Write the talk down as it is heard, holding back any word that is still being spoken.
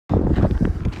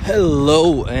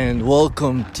Hello and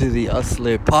welcome to the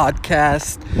Usler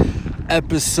podcast,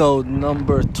 episode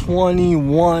number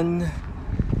 21.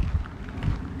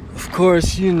 Of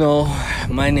course, you know,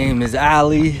 my name is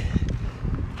Ali,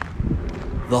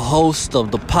 the host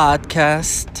of the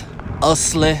podcast,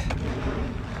 Usler,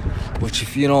 which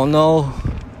if you don't know,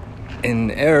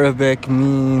 in Arabic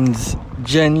means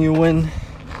genuine.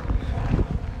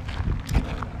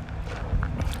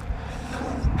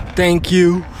 Thank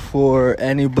you for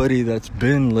anybody that's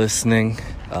been listening.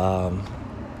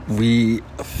 We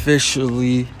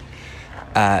officially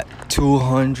at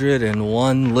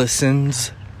 201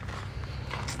 listens,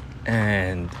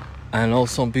 and I know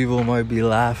some people might be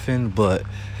laughing, but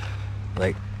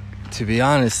to be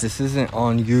honest, this isn't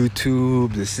on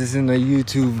YouTube. This isn't a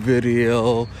YouTube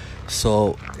video.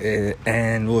 So,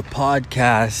 and with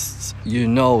podcasts, you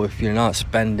know, if you're not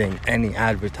spending any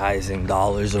advertising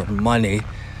dollars or money,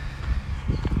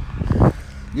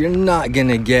 you're not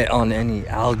gonna get on any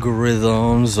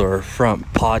algorithms or front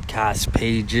podcast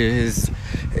pages,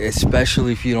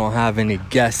 especially if you don't have any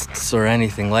guests or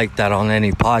anything like that on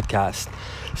any podcast.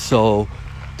 So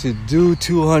to do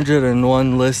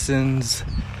 201 listens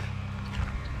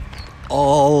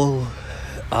all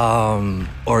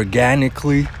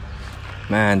organically,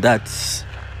 man, that's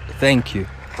thank you.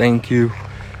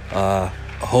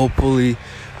 Hopefully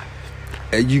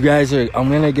you guys I'm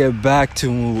gonna get back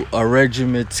to a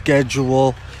regimented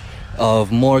schedule of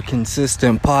more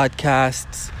consistent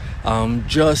podcasts.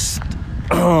 Just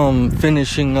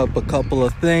finishing up a couple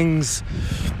of things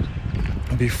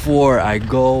before I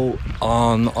go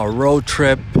on a road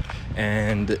trip,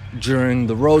 and during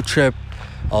the road trip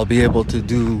I'll be able to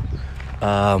do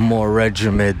more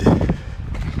regimented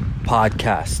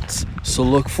podcasts. So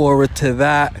look forward to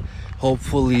that,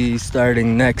 hopefully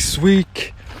starting next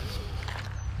week.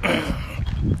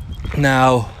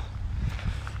 Now,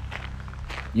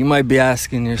 you might be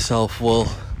asking yourself,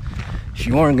 well, if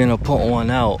you weren't gonna put one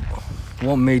out,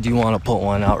 what made you want to put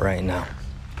one out right now?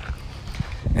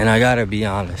 And I gotta be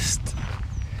honest,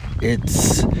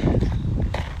 it's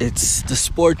the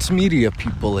sports media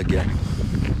people again.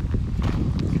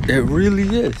 It really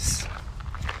is.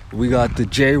 We got the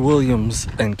Jay Williams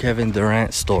and Kevin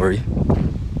Durant story,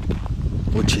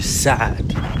 which is sad.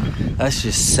 That's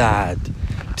just sad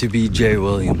to be Jay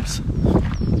Williams.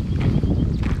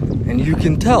 And you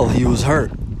can tell he was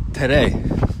hurt today.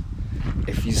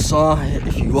 If you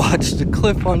watch the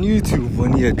clip on YouTube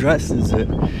when he addresses it,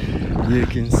 you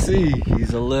can see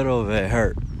he's a little bit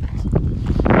hurt.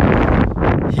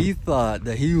 He thought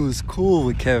that he was cool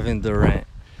with Kevin Durant.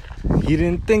 He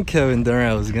didn't think Kevin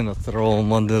Durant was gonna throw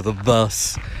him under the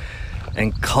bus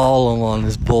and call him on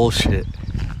his bullshit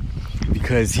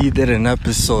because he did an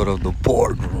episode of The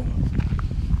Boardroom.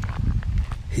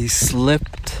 He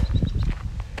slipped.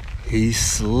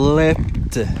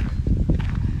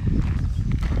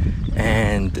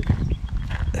 And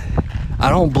I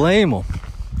don't blame him.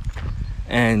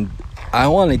 And I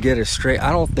want to get it straight.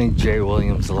 I don't think Jay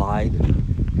Williams lied.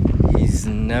 He's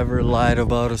never lied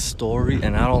about a story,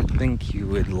 and I don't think he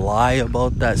would lie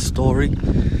about that story.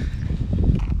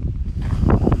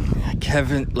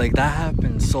 Kevin, that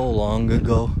happened so long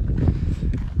ago.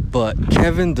 But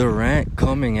Kevin Durant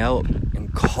coming out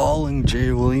and calling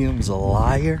Jay Williams a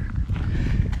liar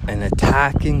and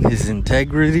attacking his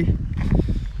integrity,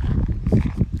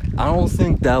 I don't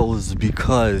think that was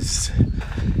because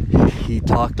he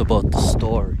talked about the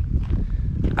story.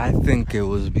 I think it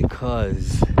was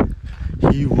because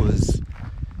he was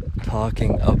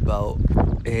talking about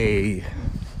a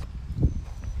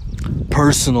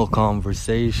personal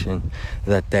conversation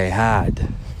that they had.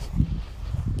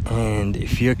 And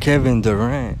if you're Kevin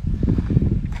Durant,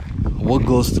 what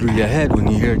goes through your head when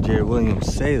you hear Jay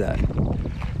Williams say that?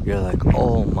 You're like,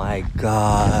 oh my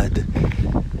God,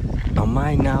 am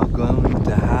I now going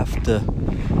to have to,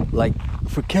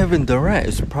 for Kevin Durant,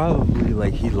 it's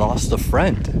probably he lost a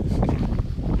friend.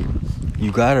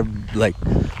 You gotta,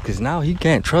 because now he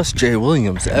can't trust Jay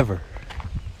Williams ever.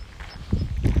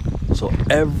 So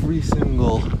every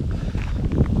single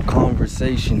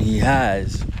conversation he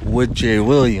has with Jay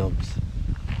Williams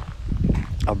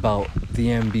about the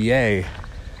NBA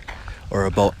or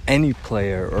about any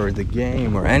player or the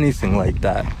game or anything like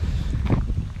that,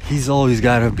 he's always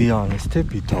got to be on his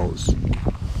tippy toes.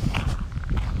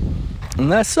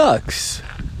 And that sucks,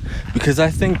 because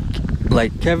I think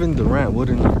Kevin Durant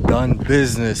wouldn't have done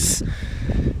business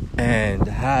and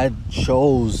had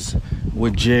shows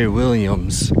with Jay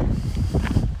Williams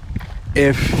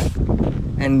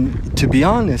and to be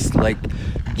honest,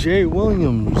 Jay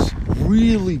Williams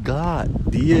really got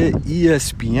the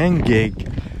ESPN gig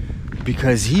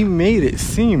because he made it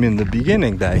seem in the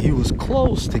beginning that he was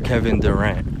close to Kevin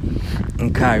Durant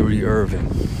and Kyrie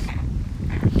Irving.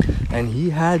 And he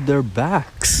had their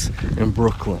backs in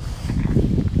Brooklyn.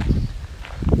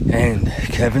 And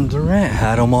Kevin Durant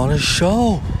had him on his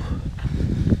show.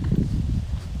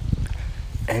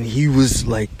 And he was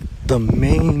like the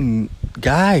main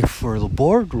guy for the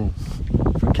boardroom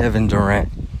for Kevin Durant.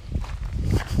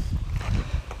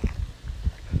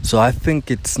 So I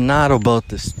think it's not about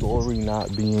the story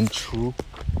not being true.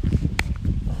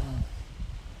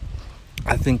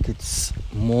 I think it's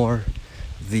more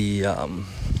the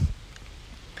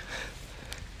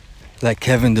that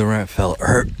Kevin Durant felt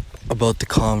hurt about the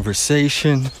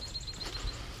conversation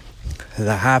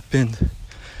that happened,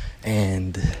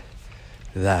 and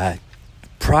that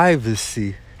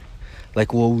privacy,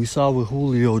 like what we saw with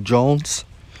Julio Jones,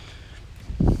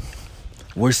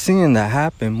 we're seeing that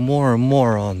happen more and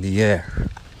more on the air.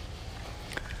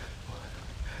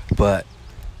 But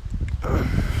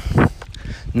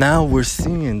now we're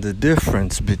seeing the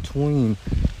difference between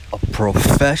a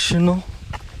professional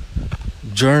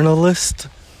journalist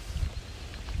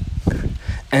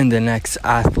and an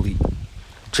ex-athlete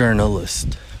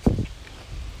journalist.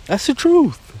 That's the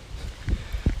truth.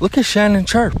 Look at Shannon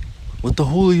Sharpe with the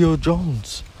Julio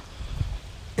Jones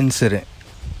incident.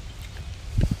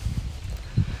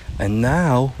 And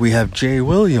now we have Jay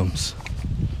Williams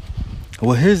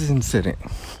with his incident.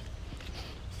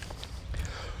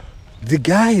 The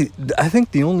guy, I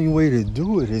think the only way to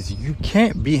do it is you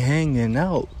can't be hanging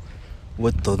out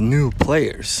with the new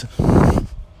players.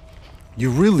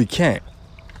 You really can't.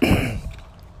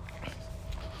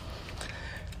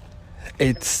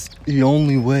 It's the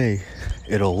only way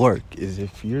it'll work is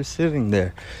if you're sitting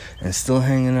there and still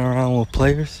hanging around with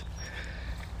players.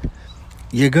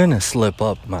 You're gonna slip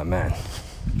up, my man.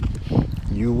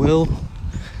 You will,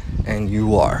 and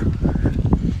you are.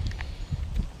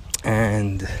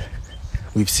 And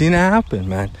we've seen it happen,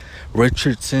 man.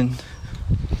 Richard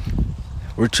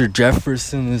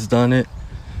Jefferson has done it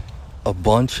a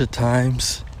bunch of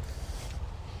times.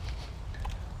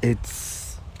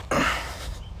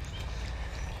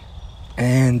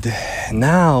 And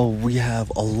now we have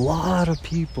a lot of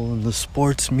people in the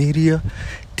sports media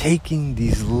taking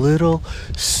these little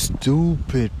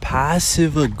stupid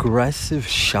passive-aggressive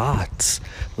shots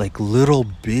like little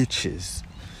bitches.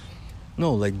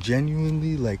 No, like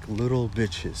genuinely like little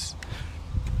bitches.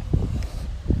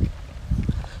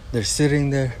 They're sitting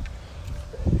there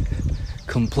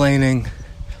complaining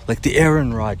like the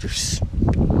Aaron Rodgers.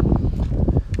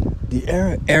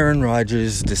 Aaron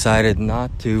Rodgers decided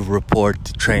not to report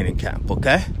to training camp,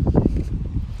 okay?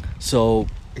 So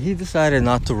he decided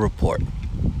not to report,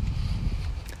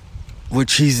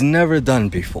 which he's never done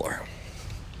before.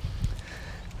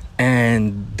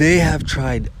 And they have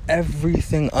tried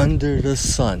everything under the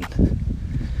sun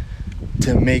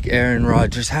to make Aaron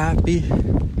Rodgers happy,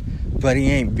 but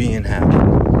he ain't being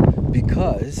happy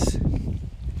because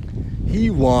he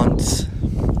wants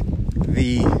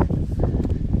the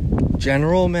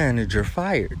general manager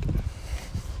fired.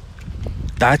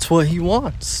 That's what he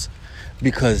wants,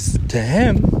 because to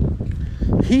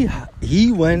him,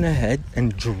 he went ahead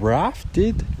and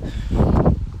drafted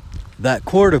that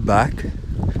quarterback,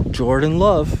 Jordan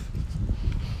Love,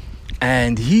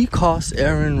 and he cost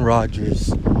Aaron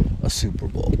Rodgers a Super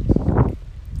Bowl.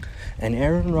 And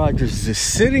Aaron Rodgers is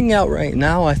sitting out right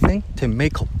now, I think, to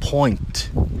make a point.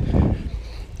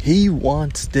 He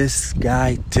wants this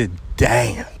guy to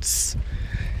dance,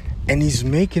 and he's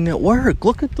making it work.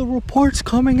 Look at the reports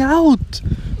coming out.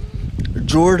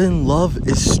 Jordan Love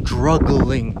is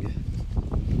struggling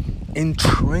in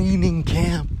training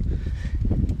camp,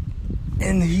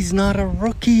 and he's not a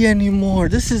rookie anymore.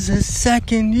 This is his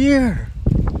second year.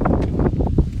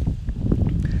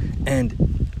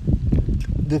 And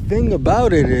the thing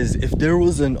about it is, if there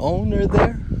was an owner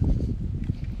there,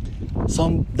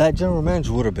 that general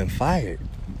manager would have been fired.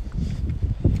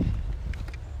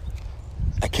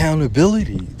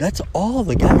 Accountability. That's all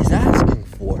the guy's asking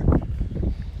for.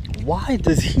 Why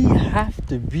does he have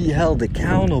to be held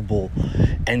accountable?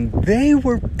 And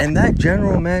that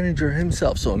general manager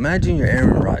himself. So imagine you're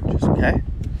Aaron Rodgers, okay?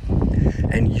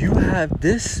 And you have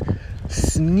this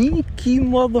sneaky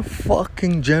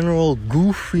motherfucking general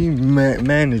goofy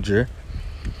manager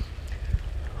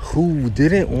who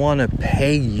didn't want to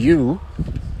pay you,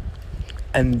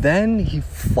 and then he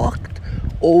fucked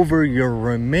over your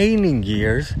remaining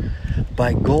years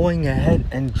by going ahead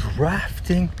and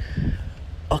drafting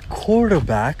a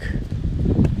quarterback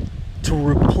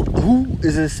who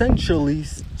is essentially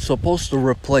supposed to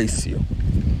replace you.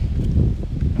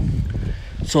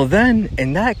 So then,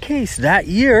 in that case, that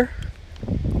year,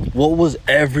 what was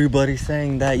everybody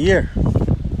saying that year?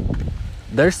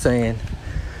 They're saying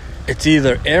it's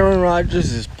either Aaron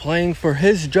Rodgers is playing for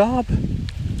his job,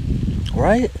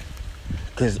 right?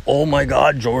 Because, oh my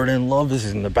God, Jordan Love is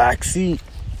in the back seat.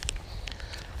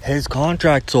 His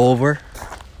contract's over.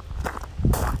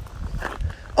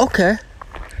 Okay.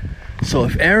 So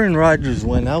if Aaron Rodgers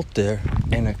went out there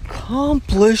and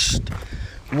accomplished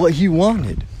what he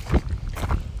wanted,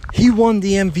 he won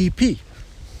the MVP.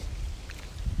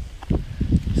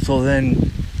 So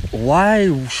then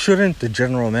why shouldn't the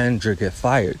general manager get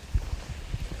fired?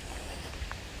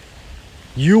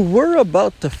 You were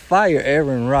about to fire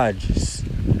Aaron Rodgers.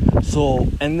 So,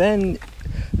 and then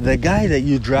the guy that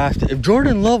you drafted, if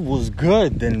Jordan Love was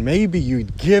good, then maybe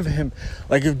you'd give him,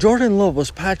 like if Jordan Love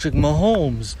was Patrick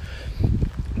Mahomes,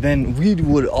 then we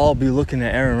would all be looking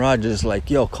at Aaron Rodgers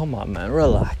like, yo, come on, man,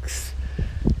 relax.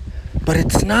 But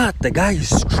it's not. The guy is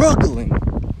struggling.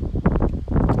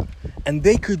 And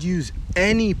they could use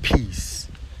any piece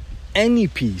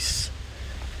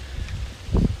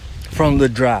from the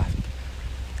draft.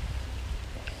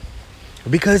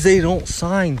 Because they don't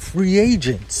sign free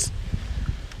agents.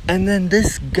 And then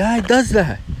this guy does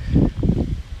that.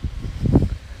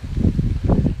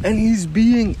 And he's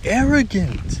being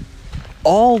arrogant.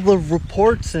 All the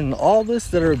reports and all this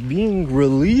that are being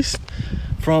released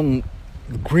from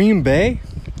Green Bay.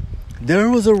 There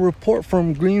was a report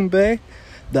from Green Bay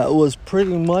that was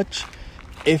pretty much,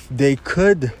 if they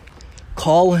could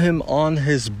call him on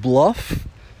his bluff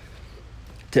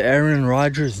to Aaron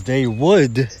Rodgers, they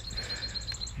would.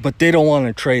 But they don't want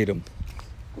to trade him.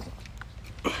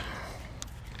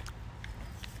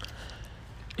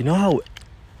 You know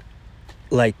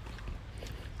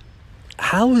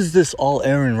how is this all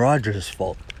Aaron Rodgers'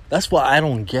 fault? That's what I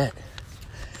don't get.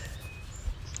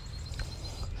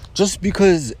 Just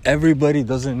because everybody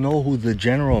doesn't know who the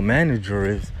general manager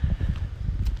is,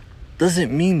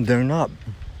 doesn't mean they're not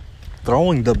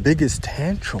throwing the biggest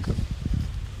tantrum.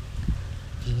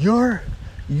 You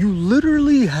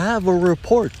literally have a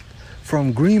report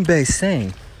from Green Bay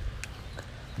saying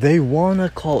they want to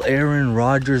call Aaron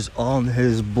Rodgers on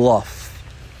his bluff.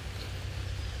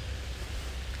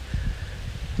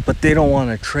 But they don't want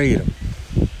to trade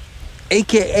him.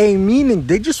 AKA meaning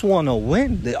they just want to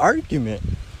win the argument.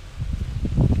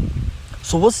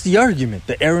 So what's the argument?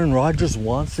 That Aaron Rodgers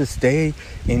wants to stay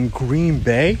in Green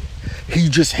Bay? He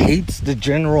just hates the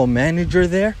general manager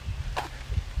there?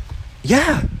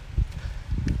 Yeah.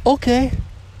 Okay.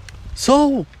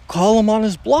 So call him on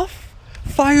his bluff.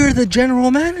 Fire the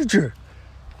general manager.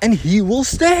 And he will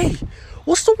stay.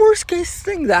 What's the worst case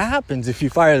thing that happens if you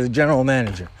fire the general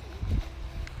manager?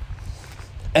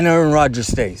 And Aaron Rodgers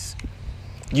stays.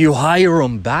 You hire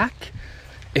him back.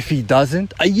 If he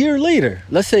doesn't, a year later,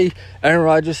 let's say Aaron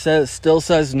Rodgers still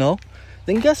says no,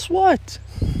 then guess what?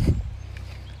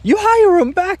 You hire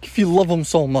him back if you love him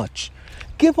so much.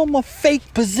 Give him a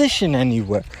fake position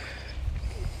anywhere.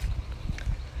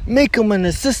 Make him an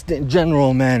assistant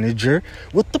general manager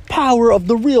with the power of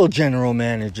the real general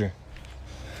manager.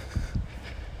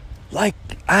 Like,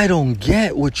 I don't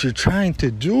get what you're trying to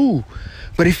do.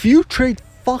 But if you trade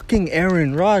fucking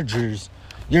Aaron Rodgers,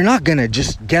 you're not gonna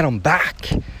just get him back.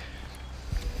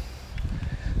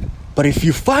 But if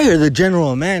you fire the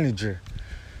general manager,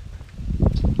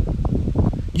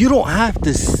 you don't have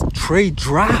to trade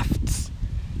drafts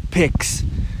picks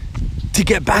to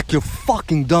get back your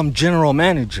fucking dumb general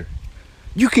manager.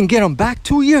 You can get him back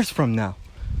 2 years from now.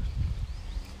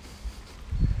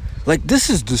 Like, this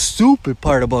is the stupid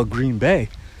part about Green Bay.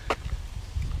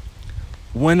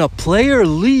 When a player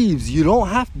leaves, you don't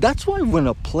have... That's why when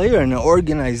a player in an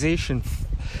organization,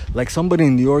 like somebody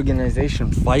in the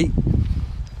organization fight,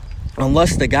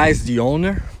 unless the guy's the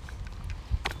owner,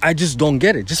 I just don't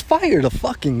get it. Just fire the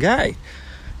fucking guy.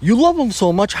 You love him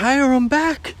so much, hire him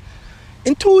back.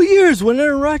 In 2 years, when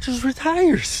Aaron Rodgers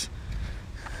retires.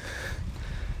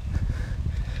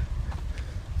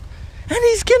 And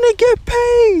he's gonna get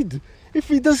paid if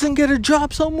he doesn't get a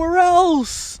job somewhere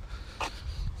else.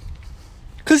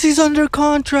 Because he's under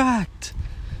contract.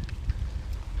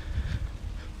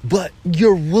 But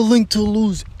you're willing to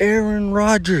lose Aaron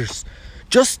Rodgers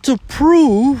just to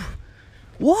prove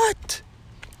what?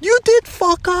 You did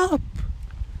fuck up.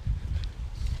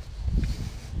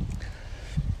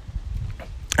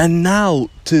 And now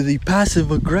to the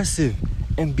passive-aggressive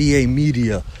NBA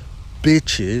media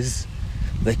bitches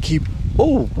that keep...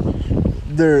 Oh,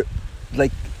 they're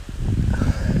like...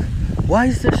 Why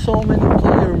is there so many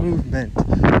player movement?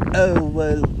 Oh,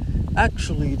 well,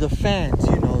 actually, the fans,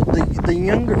 you know, the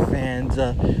younger fans,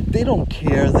 they don't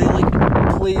care. They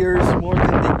like players more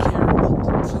than they care about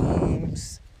the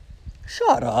teams.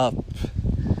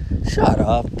 Shut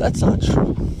up. That's not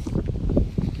true.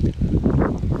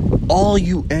 All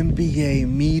you NBA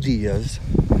medias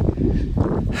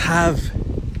have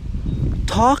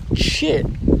talked shit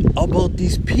about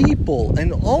these people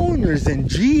and owners and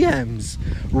GMs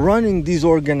running these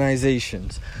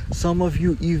organizations. Some of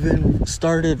you even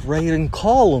started writing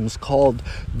columns called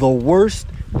the worst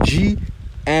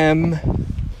GM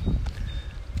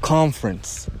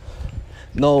conference.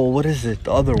 No, what is it?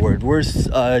 The other word. Worst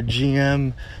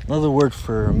GM. Another word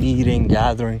for meeting,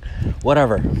 gathering,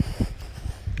 whatever.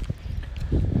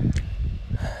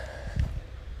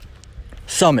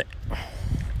 Summit.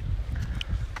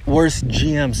 Worst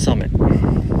GM summit.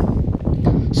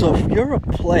 So if you're a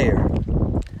player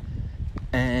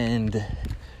and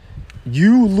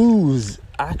you lose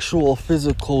actual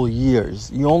physical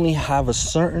years, you only have a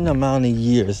certain amount of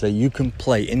years that you can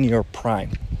play in your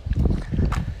prime.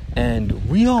 And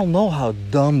we all know how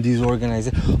dumb these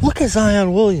organizations. Look at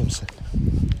Zion Williamson.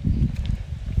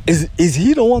 Is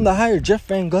he the one that hired Jeff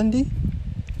Van Gundy?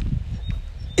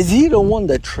 Is he the one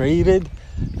that traded?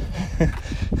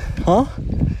 Huh?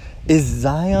 Is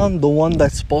Zion the one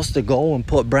that's supposed to go and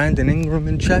put Brandon Ingram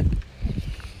in check?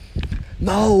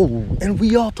 No. And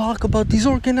we all talk about these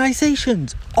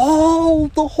organizations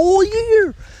the whole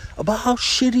year about how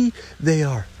shitty they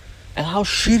are and how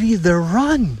shitty they're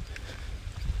run.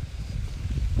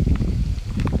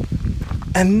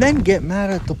 And then get mad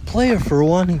at the player for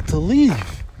wanting to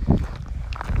leave.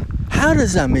 How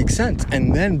does that make sense?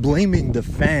 And then blaming the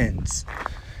fans.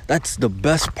 That's the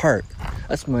best part.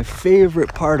 That's my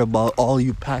favorite part about all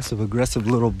you passive-aggressive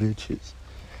little bitches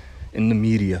in the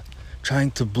media.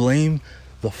 Trying to blame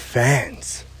the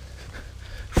fans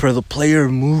for the player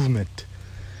movement.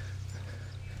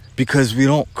 Because we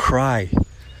don't cry.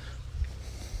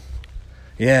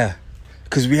 Yeah.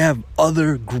 Because we have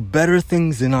other better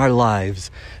things in our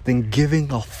lives than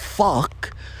giving a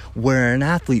fuck where an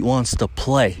athlete wants to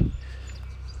play.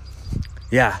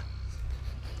 Yeah.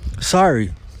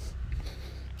 Sorry.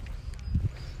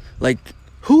 Like,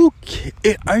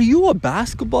 are you a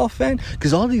basketball fan?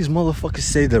 Because all these motherfuckers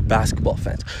say they're basketball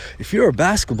fans. If you're a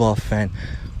basketball fan,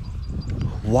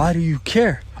 why do you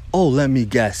care? Oh, let me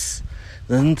guess.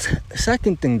 The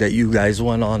second thing that you guys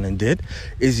went on and did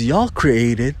is y'all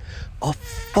created a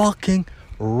fucking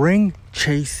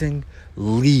ring-chasing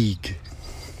league.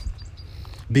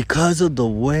 Because of the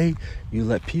way you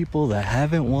let people that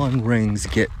haven't won rings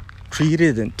get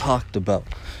treated and talked about.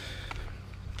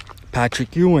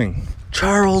 Patrick Ewing,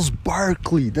 Charles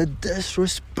Barkley, the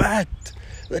disrespect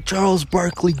that Charles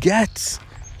Barkley gets.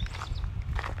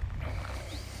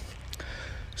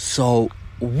 So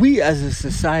we as a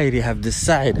society have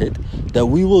decided that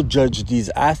we will judge these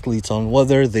athletes on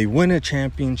whether they win a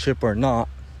championship or not,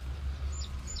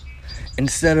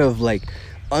 instead of like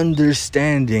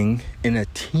understanding in a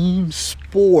team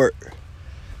sport.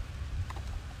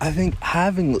 I think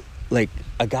having like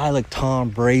a guy like Tom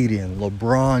Brady and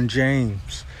LeBron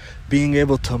James being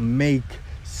able to make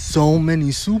so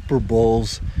many Super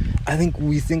Bowls, I think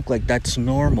we think like that's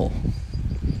normal.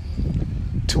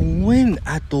 To win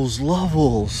at those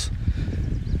levels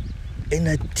in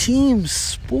a team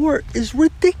sport is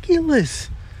ridiculous.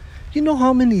 You know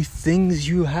how many things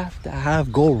you have to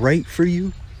have go right for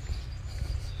you?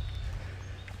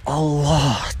 A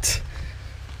lot.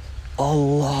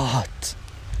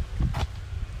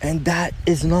 And that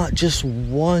is not just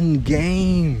one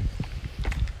game.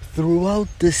 Throughout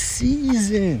the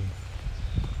season,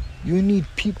 you need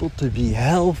people to be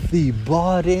healthy,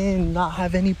 bought in, not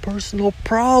have any personal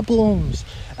problems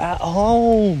at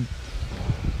home.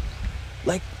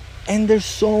 And there's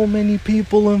so many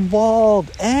people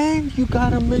involved. And you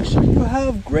gotta make sure you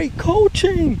have great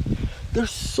coaching.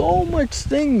 There's so much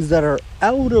things that are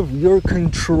out of your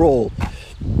control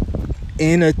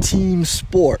in a team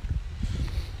sport.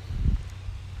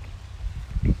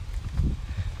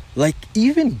 Like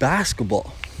even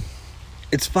basketball,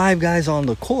 it's 5 guys on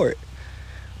the court,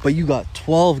 but you got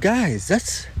 12 guys.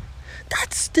 That's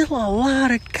still a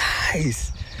lot of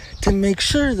guys to make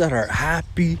sure that are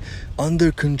happy,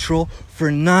 under control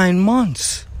for 9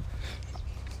 months.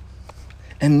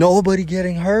 And nobody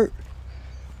getting hurt.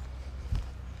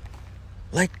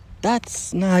 Like,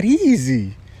 that's not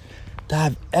easy to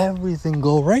have everything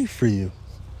go right for you.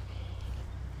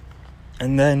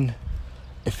 And then,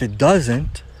 if it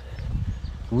doesn't,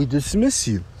 we dismiss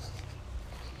you.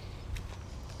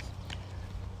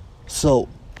 So,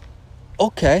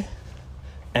 okay.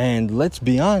 And let's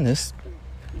be honest,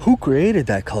 who created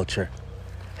that culture?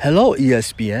 Hello,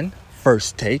 ESPN,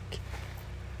 First Take,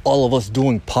 all of us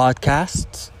doing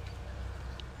podcasts.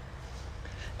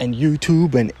 and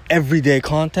YouTube and everyday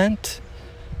content,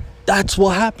 that's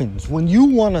what happens. When you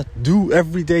want to do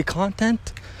everyday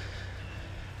content,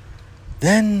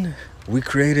 then we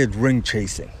created ring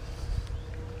chasing.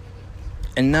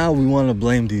 And now we want to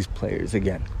blame these players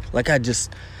again. Like I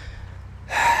just...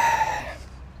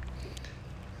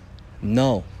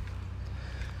 No.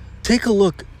 Take a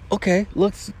look. Okay,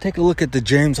 let's take a look at the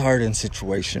James Harden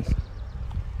situation.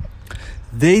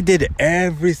 They did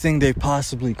everything they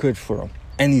possibly could for him,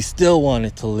 and he still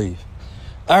wanted to leave.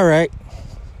 All right.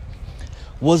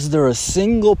 Was there a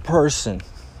single person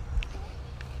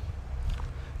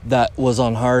that was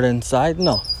on Harden's side?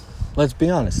 No. Let's be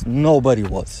honest. Nobody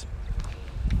was.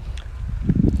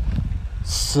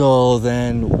 So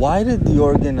then, why did the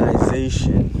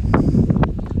organization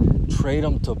trade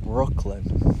him to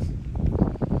Brooklyn?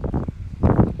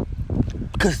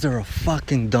 Because they're a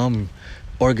fucking dumb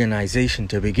organization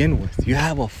to begin with. You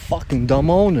have a fucking dumb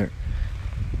owner.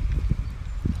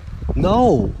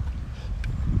 No.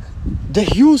 The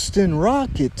Houston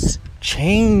Rockets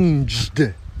changed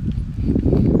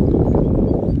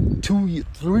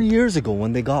 3 years ago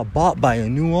when they got bought by a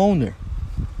new owner.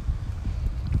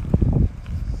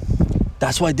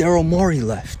 That's why Daryl Morey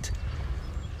left.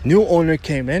 New owner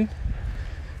came in.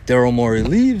 Daryl Morey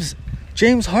leaves.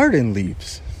 James Harden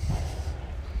leaves.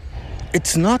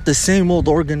 It's not the same old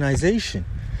organization.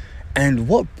 And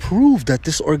what proved that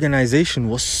this organization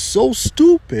was so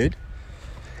stupid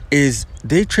is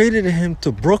they traded him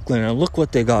to Brooklyn, and look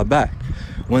what they got back.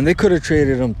 When they could have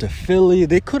traded him to Philly,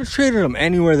 they could have traded him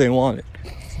anywhere they wanted.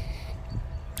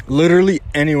 Literally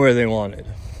anywhere they wanted.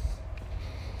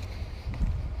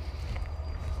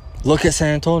 Look at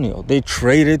San Antonio. They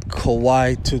traded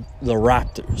Kawhi to the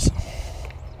Raptors.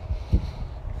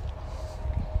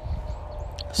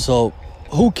 So,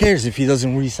 who cares if he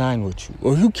doesn't re-sign with you?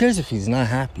 Or who cares if he's not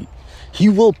happy? He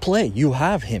will play. You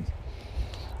have him.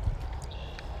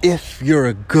 If you're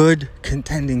a good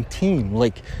contending team,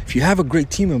 like if you have a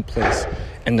great team in place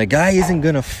and the guy isn't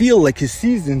going to feel like his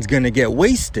season's going to get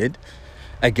wasted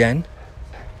again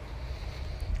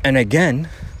and again,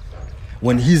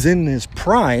 when he's in his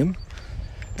prime,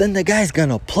 then the guy's going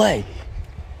to play.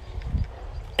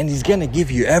 And he's going to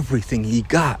give you everything he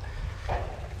got.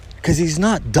 Because he's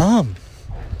not dumb.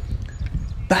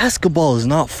 Basketball is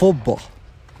not football.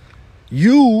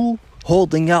 You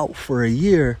holding out for a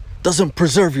year doesn't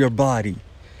preserve your body.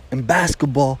 In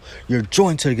basketball, your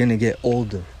joints are going to get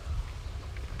older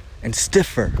and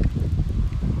stiffer.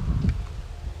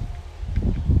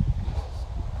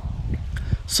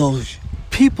 So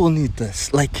people need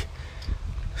this.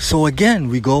 So again,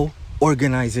 we go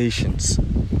organizations.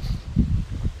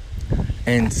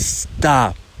 And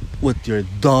stop with your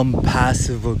dumb,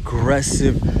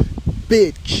 passive-aggressive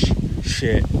bitch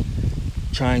shit.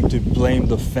 Trying to blame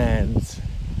the fans.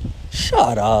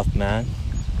 Shut up, man.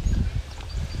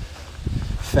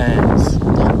 Fans.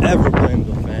 Don't ever blame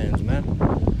the fans, man.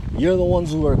 You're the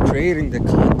ones who are creating the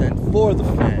content for the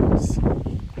fans.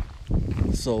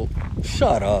 So,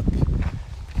 shut up.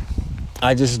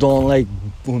 I just don't like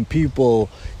when people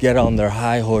get on their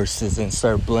high horses and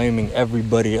start blaming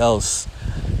everybody else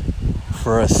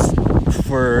for us,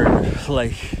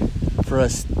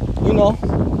 you know,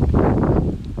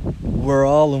 we're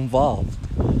all involved.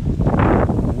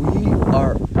 We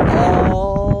are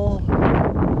all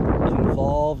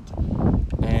involved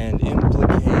and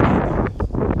implicated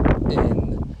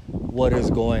in what is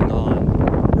going on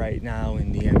right now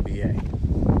in the NBA.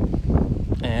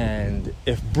 And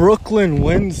if Brooklyn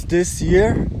wins this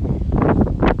year,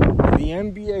 the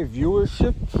NBA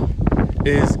viewership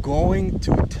is going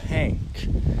to tank.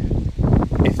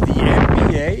 If the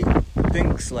NBA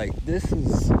thinks like this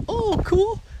is, oh,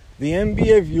 cool, the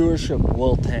NBA viewership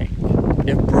will tank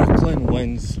if Brooklyn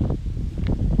wins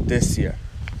this year.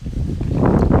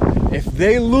 If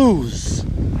they lose,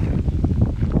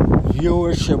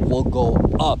 viewership will go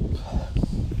up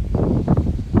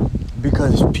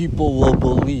because people will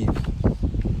believe.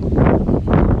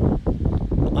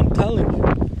 I'm telling you,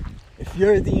 if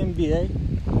you're the NBA,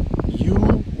 you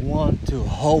want to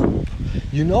hope.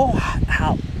 You know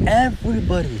how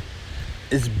everybody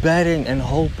is betting and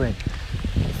hoping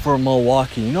for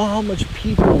Milwaukee. You know how much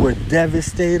people were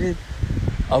devastated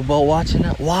about watching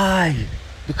that? Why?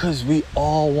 Because we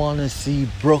all want to see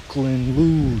Brooklyn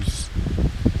lose.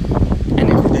 And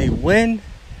if they win,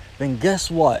 then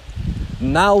guess what?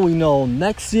 Now we know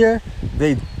next year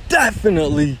they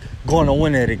definitely gonna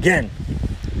win it again.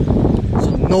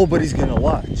 So nobody's gonna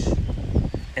watch.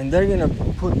 And they're gonna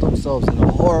put themselves in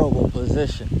a horrible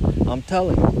position. I'm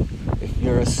telling you,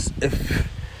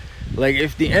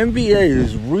 if the NBA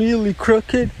is really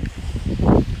crooked,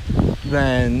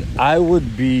 then I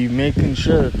would be making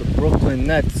sure that the Brooklyn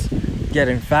Nets get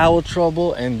in foul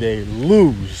trouble and they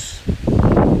lose.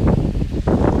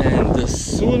 And the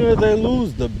sooner they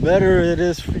lose, the better it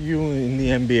is for you in the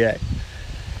NBA.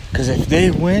 Because if they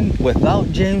win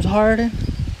without James Harden,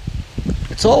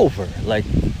 it's over. Like,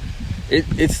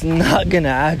 it's not going to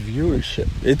add viewership.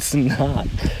 It's not.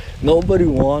 Nobody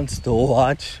wants to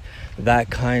watch that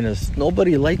kind of...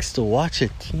 Nobody likes to watch a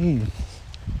team.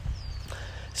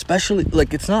 Especially,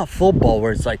 like, it's not football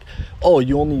where it's like, oh,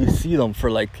 you only see them for,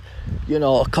 like, you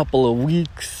know, a couple of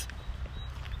weeks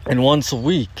and once a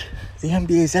week. The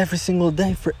NBA is every single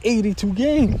day for 82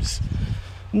 games.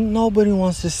 Nobody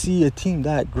wants to see a team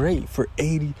that great for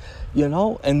 80, you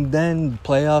know? And then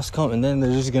playoffs come, and then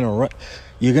they're just going to run.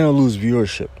 You're going to lose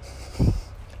viewership.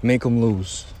 Make them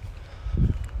lose.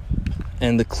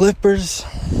 And the Clippers,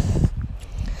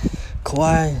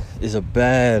 Kawhi is a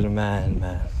bad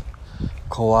man.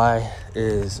 Kawhi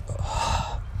is...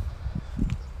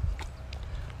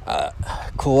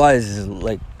 Kawhi is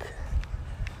like...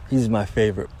 He's my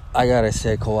favorite. I gotta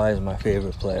say, Kawhi is my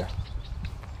favorite player.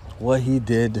 What he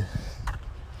did...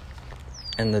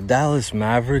 And the Dallas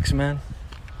Mavericks, man,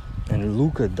 and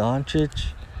Luka Doncic,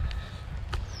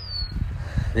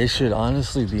 they should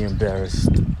honestly be embarrassed.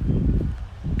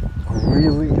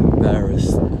 Really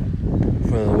embarrassed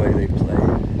for the way they play.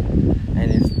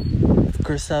 And if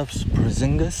Kristaps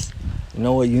Porzingis, you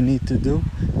know what you need to do?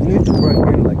 You need to bring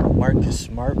in like a Marcus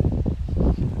Smart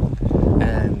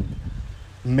and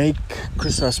make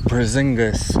Kristaps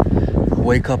Porzingis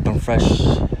wake up and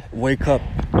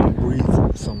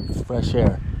breathe some fresh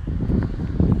air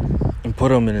and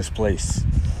put him in his place.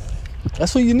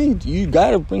 That's what you need. You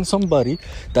gotta bring somebody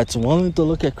that's willing to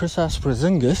look at Kristaps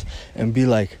Porzingis and be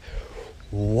like,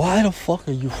 why the fuck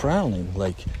are you frowning?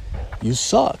 Like, you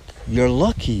suck. You're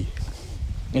lucky.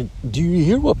 And do you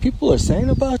hear what people are saying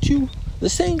about you? They're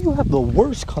saying you have the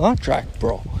worst contract,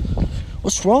 bro.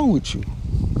 What's wrong with you?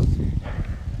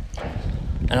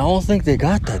 And I don't think they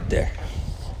got that there.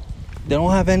 They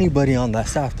don't have anybody on that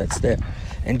staff that's there.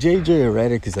 And JJ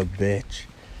Redick is a bitch.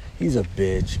 He's a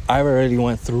bitch. I already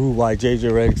went through why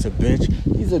JJ Redick's a bitch.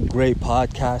 He's a great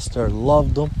podcaster.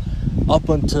 Loved him up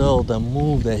until the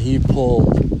move that he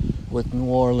pulled with New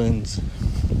Orleans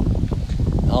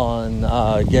on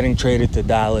getting traded to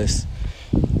Dallas.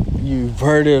 You've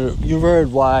heard it. You've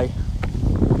heard why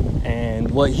and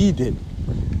what he did.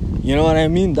 You know what I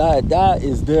mean? That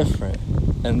is different.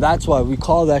 And that's why we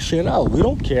call that shit out. We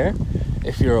don't care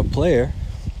if you're a player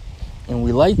and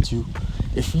we liked you.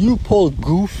 If you pull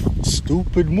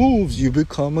stupid moves, you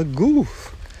become a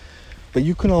goof. But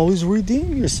you can always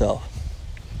redeem yourself.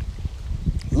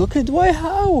 Look at Dwight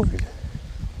Howard.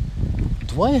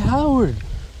 Dwight Howard,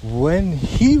 when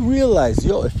he realized,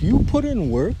 if you put in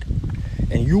work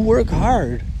and you work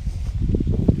hard,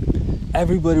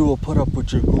 everybody will put up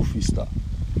with your goofy stuff.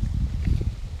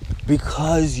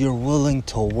 Because you're willing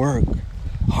to work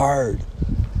hard.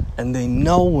 And they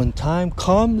know when time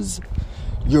comes,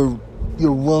 you're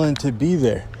willing to be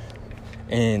there.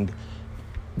 And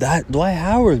that Dwight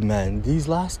Howard, man, these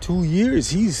last 2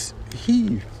 years, he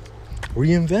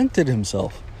reinvented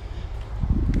himself.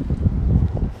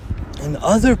 And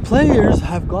other players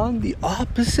have gone the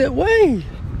opposite way.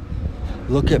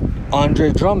 Look at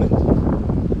Andre Drummond.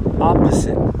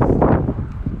 Opposite.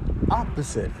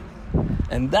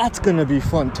 And that's going to be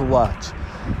fun to watch.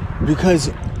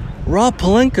 Because Rob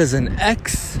Pelinka's an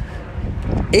ex-agent.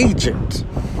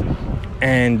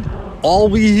 And all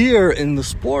we hear in the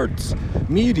sports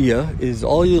media is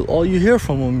all you hear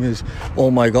from him is,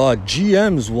 oh my God,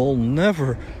 GMs will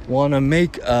never want to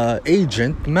make an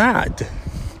agent mad.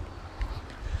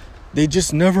 They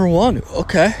just never want to.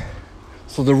 Okay.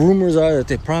 So the rumors are that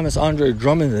they promised Andre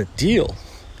Drummond a deal.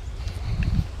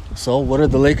 So what are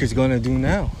the Lakers going to do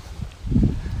now?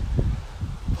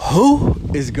 Who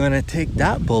is going to take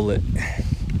that bullet?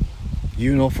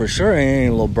 You know for sure it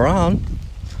ain't LeBron.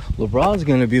 LeBron's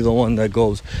going to be the one that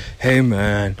goes, hey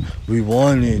man, we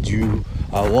wanted you.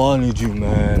 I wanted you,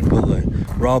 man. But like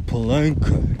Rob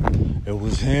Pelinka, it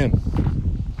was him.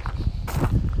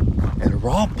 And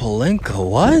Rob Pelinka,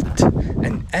 what?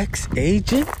 An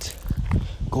ex-agent?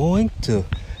 Going to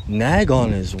nag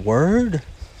on his word?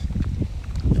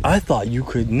 I thought you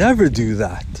could never do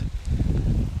that.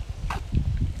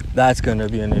 That's going to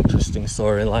be an interesting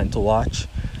storyline to watch.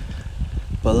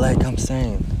 But like I'm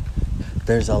saying,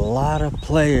 there's a lot of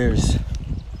players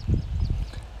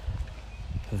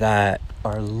that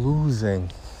are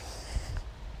losing.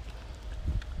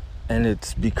 And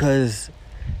it's because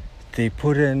they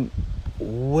put in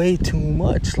way too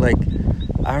much. Like,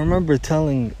 I remember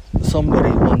telling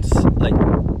somebody once, like,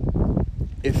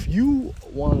 if you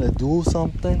want to do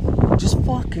something, just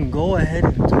fucking go ahead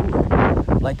and do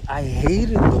it. Like, I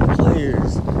hated the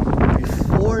players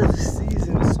before the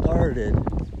season started.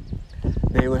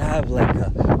 They would have like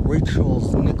a Rachel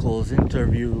Nichols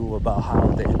interview about how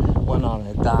they went on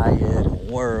a diet and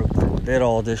worked and did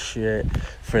all this shit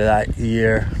for that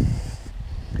year.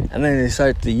 And then they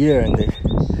start the year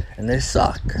and they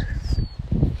suck.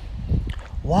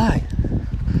 Why?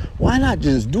 Why not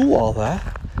just do all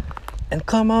that and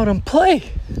come out and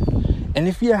play? And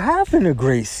if you're having a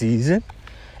great season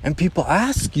and people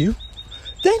ask you,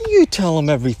 then you tell them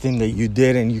everything that you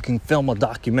did and you can film a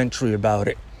documentary about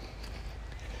it.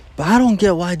 But I don't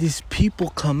get why these people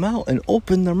come out and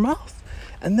open their mouth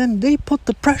and then they put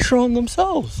the pressure on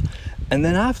themselves. And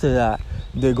then after that,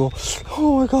 they go,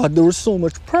 oh my God, there was so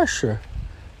much pressure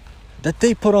that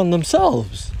they put on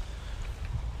themselves.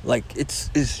 Like, it's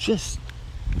just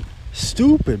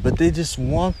stupid, but they just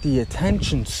want the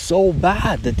attention so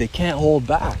bad that they can't hold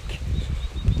back.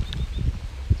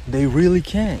 They really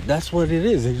can't. That's what it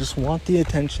is. They just want the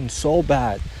attention so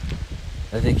bad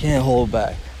that they can't hold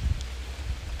back.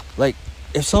 Like,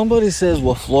 if somebody says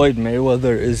what Floyd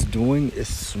Mayweather is doing is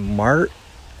smart,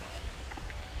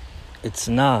 it's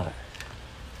not.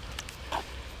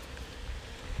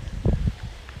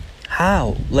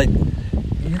 How? Like,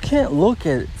 you can't look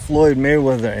at Floyd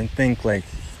Mayweather and think like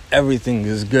everything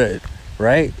is good,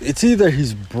 right? It's either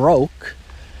he's broke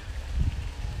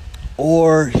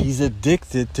or he's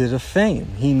addicted to the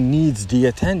fame. He needs the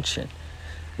attention,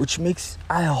 which makes,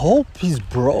 I hope he's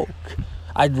broke.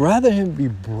 I'd rather him be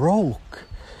broke,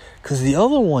 because the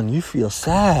other one, you feel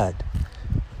sad.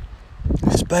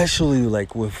 Especially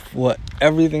like with what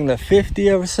everything that 50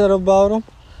 ever said about him,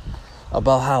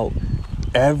 about how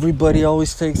everybody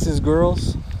always takes his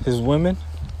girls, his women,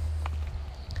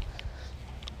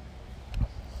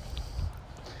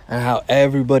 and how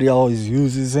everybody always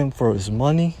uses him for his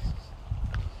money.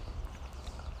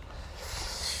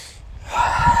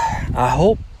 I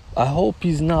hope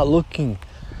he's not looking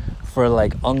for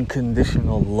like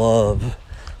unconditional love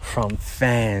from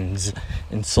fans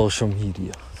in social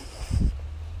media,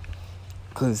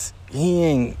 cause he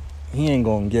ain't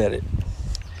gonna get it,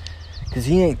 cause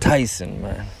he ain't Tyson,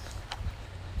 man.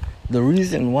 The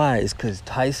reason why is cause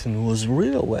Tyson was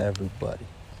real with everybody.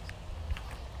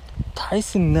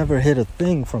 Tyson never hid a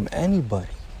thing from anybody.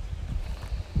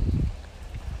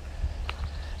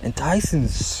 And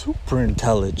Tyson's super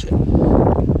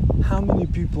intelligent. How many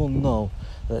people know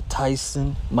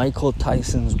that Michael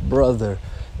Tyson's brother,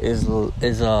 is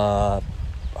a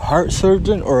heart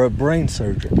surgeon or a brain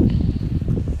surgeon?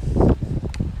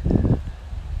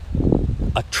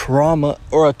 A trauma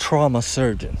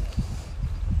surgeon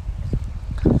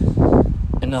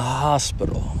in a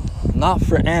hospital. Not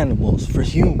for animals, for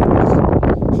humans.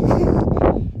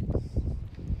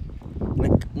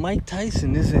 Like, Mike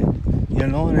Tyson isn't, you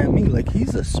know what I mean? Like,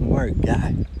 he's a smart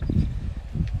guy.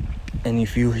 And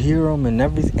if you hear him and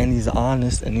everything, and he's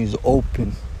honest and he's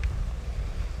open,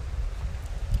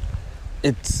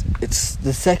 it's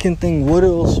the second thing. What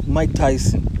else? Mike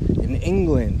Tyson in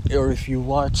England, or if you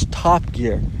watch Top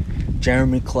Gear,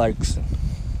 Jeremy Clarkson,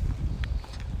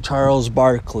 Charles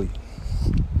Barkley.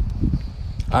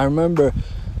 I remember,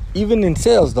 even in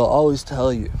sales, they'll always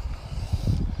tell you,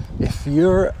 if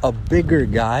you're a bigger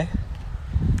guy,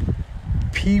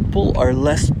 people are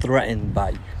less threatened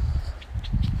by you.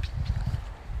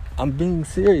 I'm being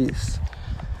serious.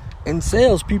 In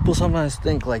sales, people sometimes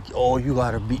think like, oh, you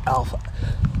gotta be alpha.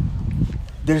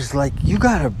 There's like, you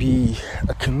gotta be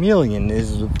a chameleon.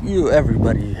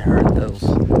 Everybody heard those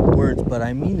words, but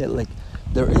I mean it like,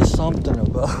 there is something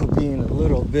about being a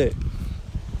little bit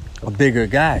a bigger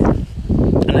guy.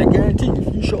 And I guarantee you,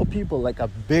 if you show people like a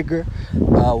bigger,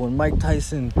 when Mike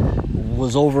Tyson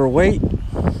was overweight,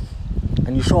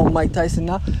 and you show them Mike Tyson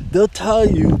now, they'll tell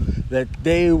you that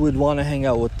they would want to hang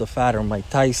out with the fatter Mike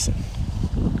Tyson.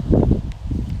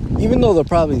 Even though they're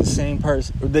probably the same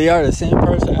person, or they are the same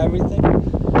person, everything,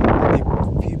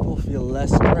 people feel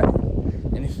less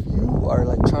threatened. And if you are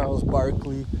like Charles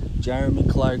Barkley, Jeremy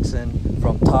Clarkson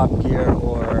from Top Gear,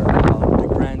 or the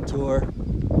Grand Tour,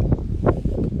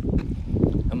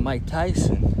 and Mike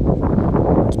Tyson,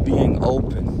 it's being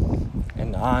open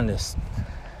and honest.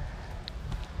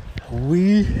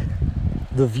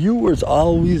 The viewers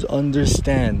always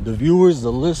understand. The viewers,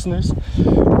 the listeners,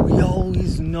 we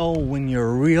always know when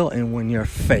you're real and when you're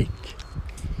fake.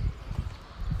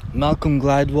 Malcolm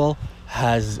Gladwell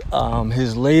has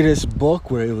his latest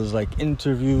book where it was like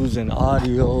interviews and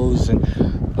audios, and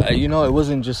it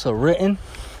wasn't just a written.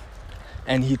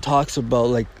 And he talks about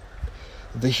like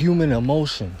the human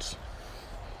emotions.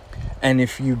 And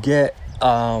if you get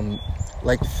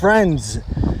like Friends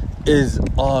is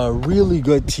a really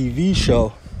good TV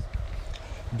show,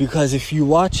 because if you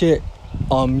watch it,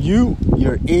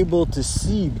 you're able to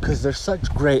see, because they're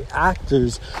such great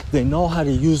actors, they know how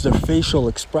to use their facial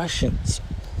expressions.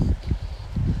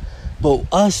 But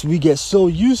us, we get so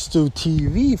used to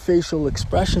TV facial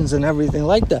expressions and everything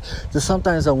like that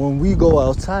sometimes that when we go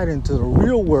outside into the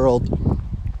real world,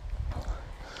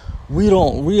 we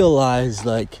don't realize,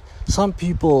 like, some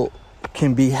people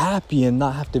can be happy and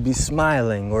not have to be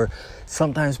smiling, or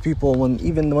sometimes people,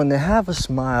 even when they have a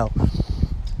smile,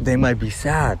 they might be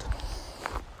sad.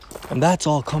 And that's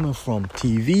all coming from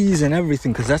TVs and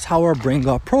everything, because that's how our brain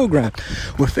got programmed,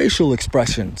 with facial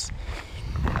expressions.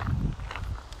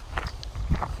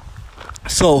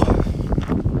 So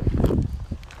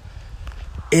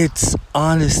it's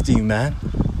honesty, man.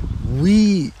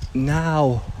 We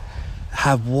now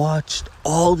have watched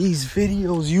all these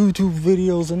videos, YouTube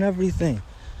videos and everything,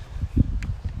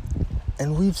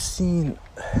 and we've seen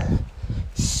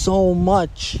so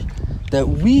much that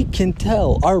we can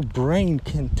tell, our brain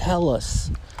can tell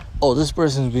us, oh, this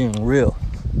person's being real.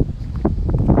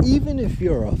 Even if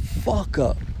you're a fuck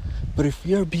up, but if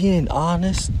you're being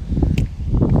honest,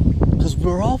 because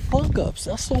we're all fuck ups,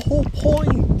 that's the whole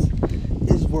point,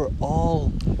 is we're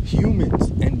all humans,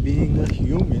 and being a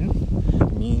human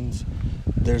means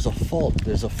there's a fault,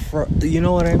 there's you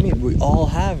know what I mean? We all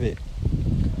have it.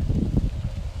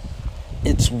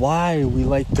 It's why we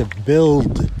like to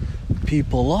build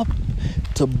people up,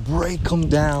 to break them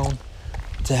down,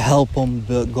 to help them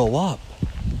go up.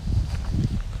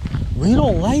 We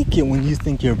don't like it when you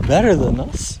think you're better than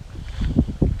us.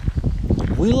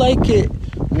 We like it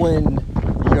when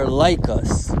you're like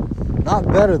us, not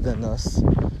better than us.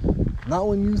 Not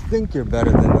when you think you're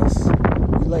better than us.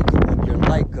 We like it when you're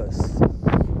like us.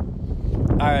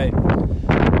 Alright,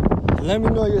 let me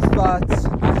know your thoughts.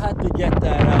 I had to get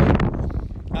that out.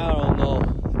 I don't know.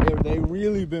 They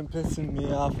really been pissing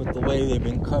me off with the way they've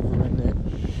been covering it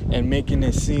and making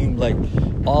it seem like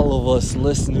all of us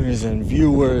listeners and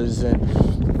viewers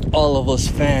and all of us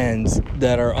fans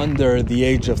that are under the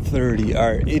age of 30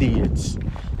 are idiots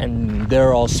and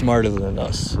they're all smarter than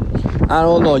us. I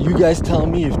don't know. You guys tell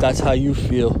me if that's how you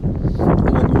feel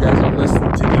when you guys are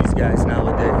listening to these guys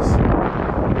nowadays.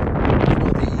 You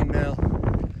know the email.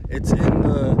 It's in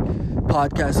the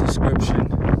podcast description.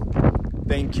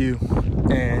 Thank you.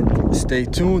 And stay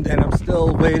tuned. And I'm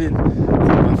still waiting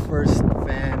for my first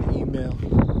fan email.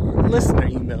 Or listener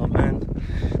email, man.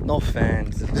 No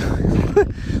fans.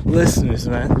 Listeners,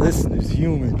 man. Listeners.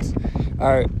 Humans.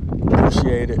 Alright.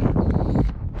 Appreciate it.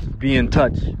 Be in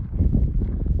touch.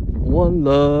 One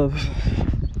love.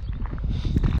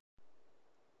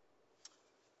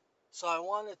 So I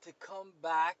wanted to come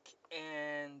back,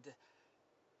 and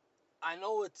I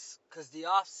know it's because the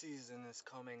off season is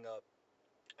coming up,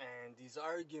 and these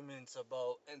arguments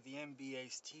about the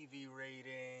NBA's TV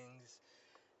ratings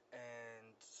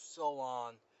and so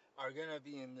on are gonna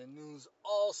be in the news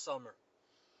all summer.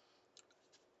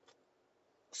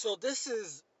 So this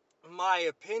is my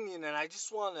opinion, and I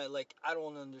just wanna, I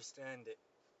don't understand it.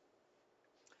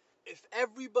 If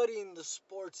everybody in the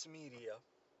sports media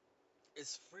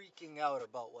is freaking out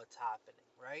about what's happening,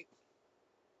 right?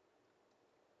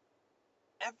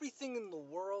 Everything in the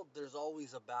world, there's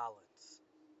always a balance.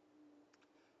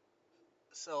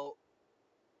 So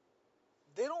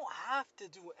they don't have to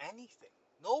do anything.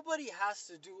 Nobody has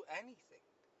to do anything.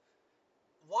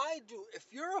 If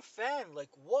you're a fan,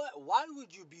 why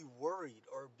would you be worried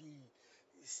or be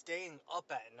staying up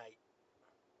at night?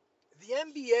 The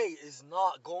NBA is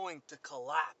not going to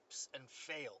collapse and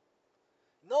fail.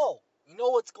 No. You know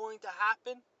what's going to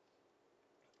happen?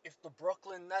 If the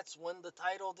Brooklyn Nets win the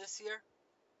title this year,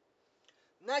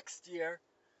 next year,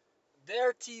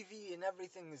 their TV and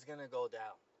everything is going to go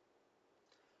down.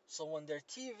 So when their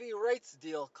TV rights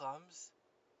deal comes,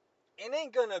 it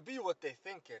ain't going to be what they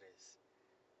think it is.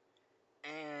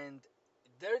 And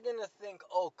they're going to think,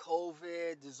 oh,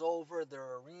 COVID is over,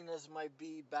 their arenas might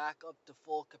be back up to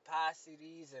full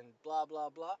capacities and blah, blah,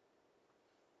 blah.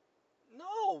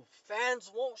 No,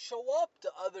 fans won't show up to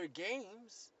other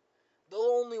games. They'll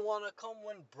only want to come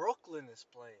when Brooklyn is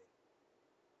playing.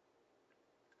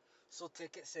 So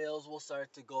ticket sales will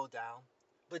start to go down.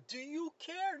 But do you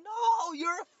care? No,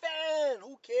 you're a fan.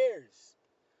 Who cares?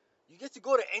 You get to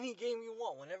go to any game you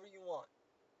want, whenever you want.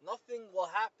 Nothing will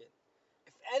happen.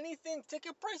 If anything,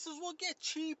 ticket prices will get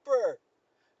cheaper.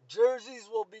 Jerseys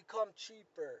will become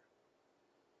cheaper.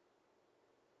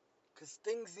 Because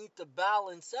things need to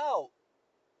balance out.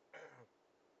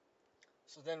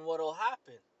 So then what will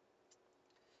happen?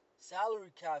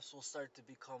 Salary caps will start to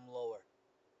become lower.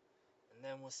 And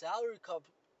then when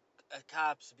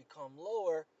caps become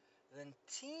lower, then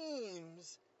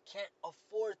teams can't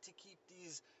afford to keep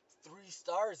these 3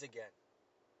 stars again.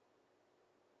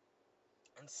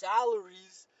 And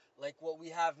salaries, like what we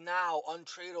have now,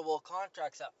 untradeable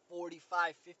contracts at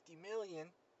 45, 50 million,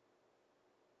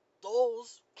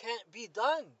 those can't be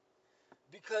done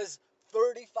because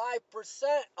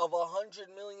 35% of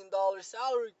 $100 million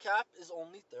salary cap is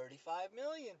only 35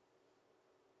 million.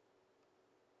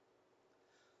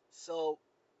 So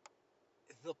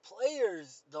the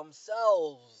players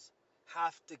themselves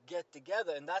have to get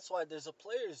together, and that's why there's a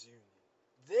players union.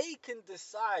 They can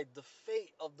decide the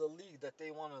fate of the league that they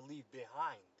want to leave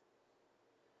behind.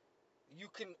 You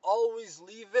can always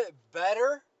leave it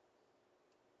better.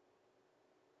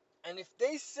 And if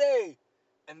they say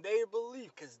and they believe,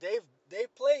 because they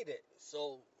played it,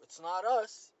 so it's not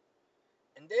us,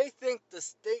 and they think the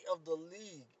state of the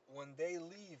league when they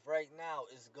leave right now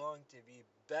is going to be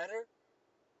better,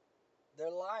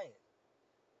 they're lying.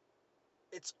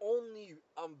 It's only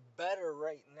better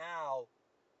right now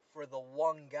for the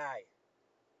one guy.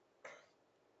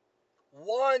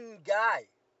 One guy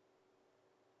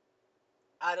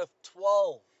out of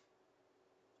 12.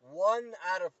 One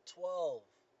out of 12.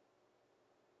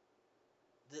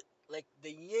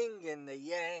 The yin and the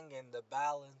yang and the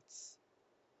balance.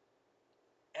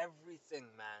 Everything,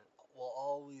 man, will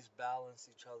always balance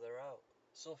each other out.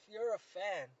 So if you're a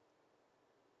fan,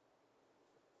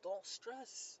 don't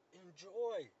stress.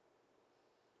 Enjoy.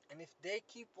 And if they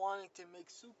keep wanting to make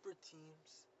super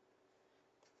teams,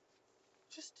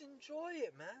 just enjoy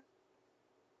it, man.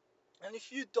 And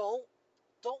if you don't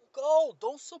go.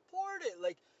 Don't support it.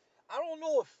 Like, I don't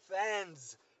know if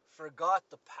fans forgot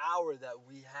the power that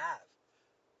we have.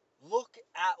 Look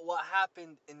at what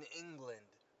happened in England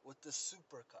with the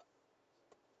Super Cup.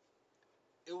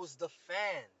 It was the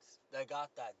fans that got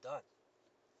that done.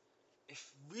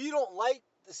 If we don't like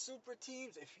the super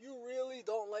teams, if you really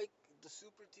don't like the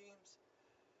super teams,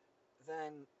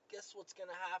 then guess what's going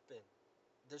to happen?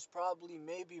 There's probably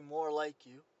maybe more like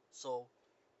you. So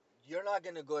you're not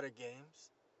going to go to games.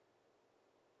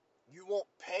 You won't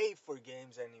pay for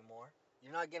games anymore.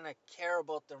 You're not going to care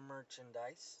about the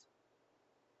merchandise.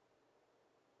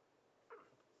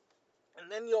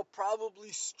 And then you'll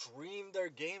probably stream their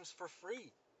games for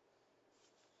free.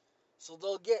 So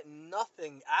they'll get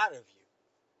nothing out of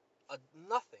you.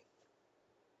 Nothing.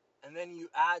 And then you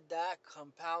add that,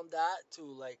 compound that to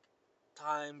like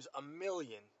times a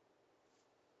million.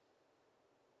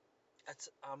 That's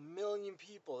a million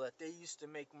people that they used to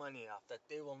make money off, that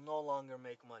they will no longer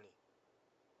make money.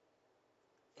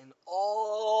 In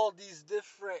all these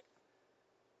different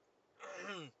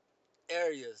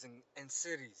areas and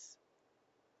cities.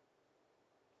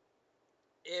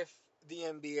 If the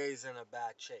NBA is in a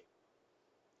bad shape.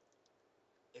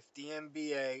 If the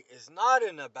NBA is not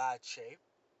in a bad shape,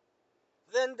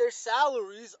 then their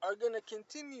salaries are going to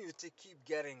continue to keep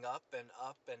getting up and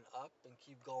up and up and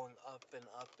keep going up and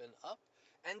up and up.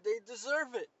 And they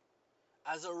deserve it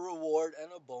as a reward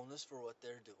and a bonus for what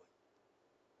they're doing.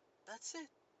 That's it.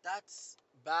 That's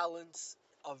balance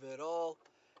of it all.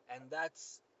 And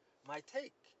that's my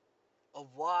take of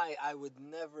why I would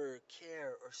never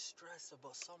care or stress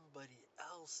about somebody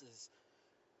else's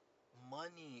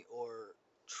money or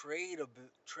trade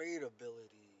ability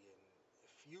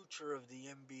and future of the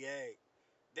NBA.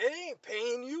 They ain't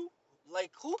paying you.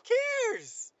 Like, who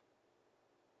cares?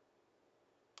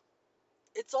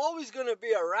 It's always going to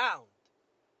be around.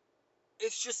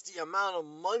 It's just the amount of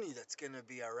money that's going to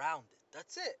be around it.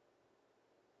 That's it.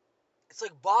 It's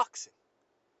like boxing.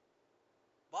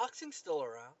 Boxing's still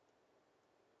around.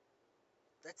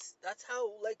 That's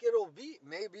how like it'll be.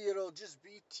 Maybe it'll just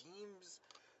be teams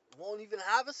won't even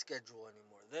have a schedule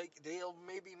anymore. They'll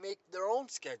maybe make their own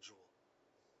schedule.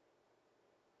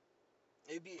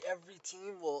 Maybe every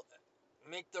team will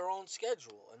make their own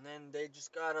schedule, and then they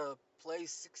just gotta play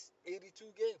 82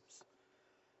 games.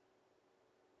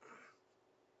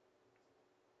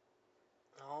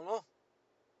 I don't know.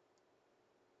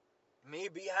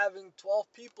 Maybe having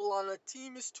 12 people on a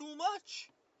team is too much.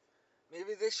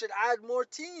 Maybe they should add more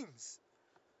teams.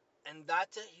 And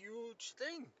that's a huge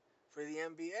thing for the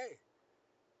NBA.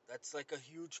 That's like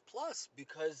a huge plus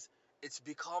because it's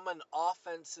become an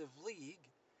offensive league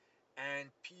and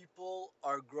people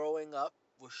are growing up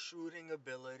with shooting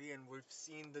ability and we've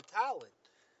seen the talent.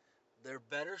 They're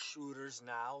better shooters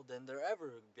now than they're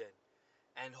ever been.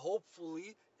 And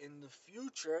hopefully in the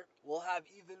future we'll have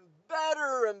even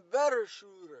better and better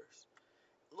shooters.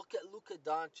 Look at Luka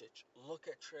Doncic. Look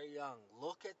at Trae Young.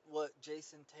 Look at what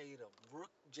Jason Tatum,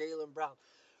 Jaylen Brown,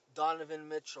 Donovan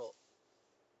Mitchell.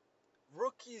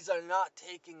 Rookies are not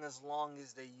taking as long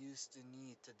as they used to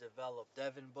need to develop.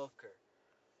 Devin Booker,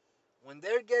 when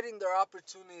they're getting their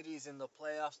opportunities in the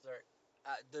playoffs,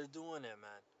 they're doing it,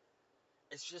 man.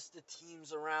 It's just the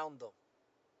teams around them.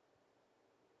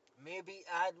 Maybe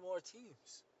add more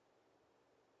teams.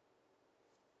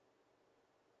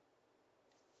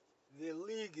 The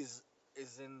league is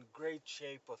in great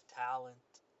shape of talent.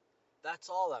 That's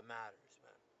all that matters,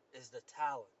 man. Is the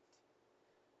talent.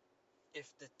 If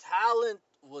the talent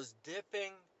was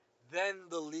dipping, then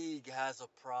the league has a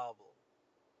problem.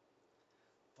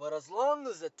 But as long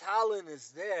as the talent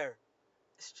is there,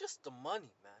 it's just the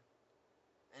money,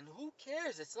 man. And who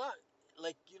cares? It's not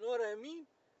like, you know what I mean?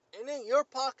 It ain't your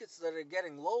pockets that are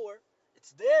getting lower.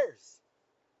 It's theirs.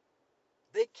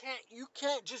 You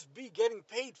can't just be getting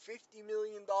paid $50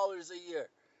 million a year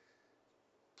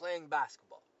playing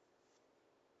basketball.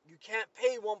 You can't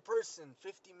pay one person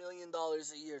 $50 million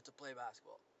a year to play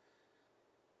basketball.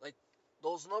 Like,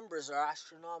 those numbers are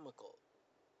astronomical.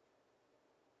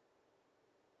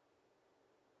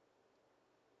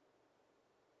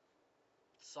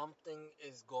 Something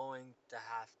is going to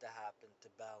have to happen to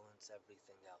balance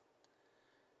everything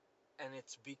out. And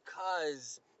it's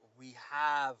because we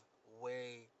have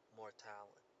way more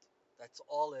talent. That's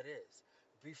all it is.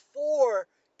 Before,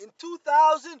 in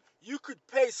 2000, you could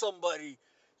pay somebody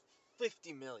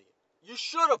 50 million. You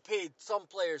should have paid some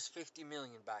players 50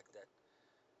 million back then.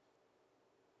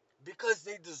 Because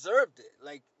they deserved it.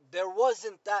 Like, there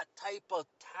wasn't that type of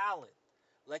talent.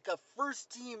 Like, a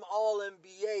first team All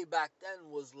NBA back then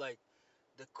was like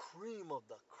the cream of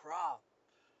the crop.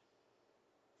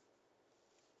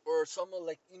 Or someone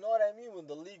like, you know what I mean? When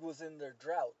the league was in their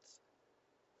droughts.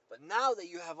 But now that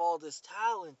you have all this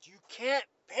talent, you can't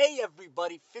pay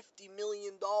everybody $50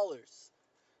 million.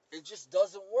 It just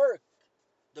doesn't work.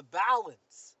 The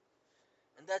balance.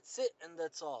 And that's it, and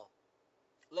that's all.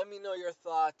 Let me know your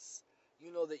thoughts.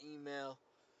 You know the email.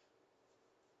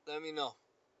 Let me know.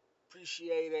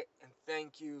 Appreciate it, and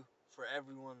thank you for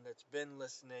everyone that's been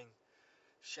listening.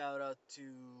 Shout out to...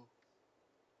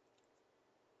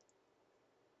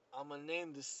 I'm gonna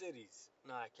name the cities.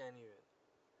 No, I can't even.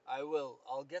 I will.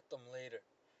 I'll get them later.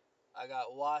 I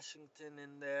got Washington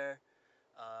in there.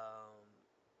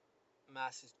 Um,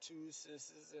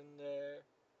 Massachusetts is in there.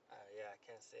 Yeah, I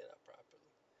can't say that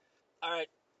properly. All right.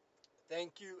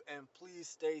 Thank you, and please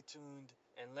stay tuned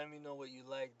and let me know what you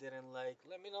like, didn't like.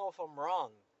 Let me know if I'm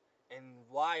wrong and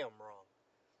why I'm wrong.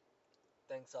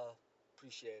 Thanks all.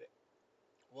 Appreciate it.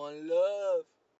 One love.